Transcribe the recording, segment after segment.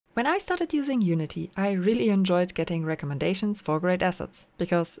When I started using Unity, I really enjoyed getting recommendations for great assets,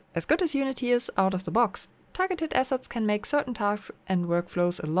 because as good as Unity is out of the box, targeted assets can make certain tasks and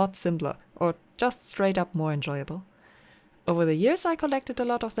workflows a lot simpler, or just straight up more enjoyable. Over the years I collected a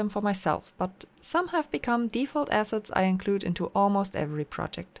lot of them for myself, but some have become default assets I include into almost every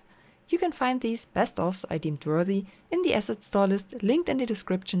project. You can find these best-ofs I deemed worthy in the asset store list linked in the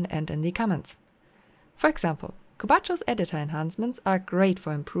description and in the comments. For example, Kobacho's editor enhancements are great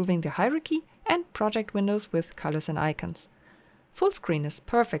for improving the hierarchy and project windows with colors and icons. Full screen is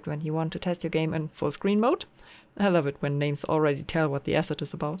perfect when you want to test your game in full screen mode. I love it when names already tell what the asset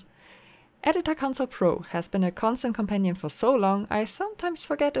is about. Editor Console Pro has been a constant companion for so long I sometimes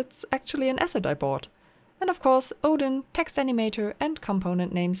forget it's actually an asset I bought. And of course, Odin, Text Animator and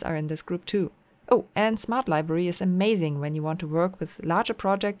component names are in this group too. Oh, and Smart Library is amazing when you want to work with larger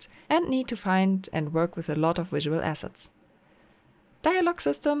projects and need to find and work with a lot of visual assets. Dialogue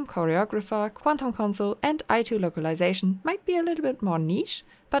System, Choreographer, Quantum Console and I2 localization might be a little bit more niche,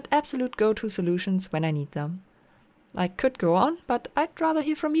 but absolute go-to solutions when I need them. I could go on, but I'd rather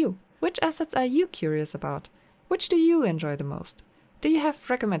hear from you. Which assets are you curious about? Which do you enjoy the most? Do you have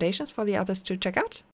recommendations for the others to check out?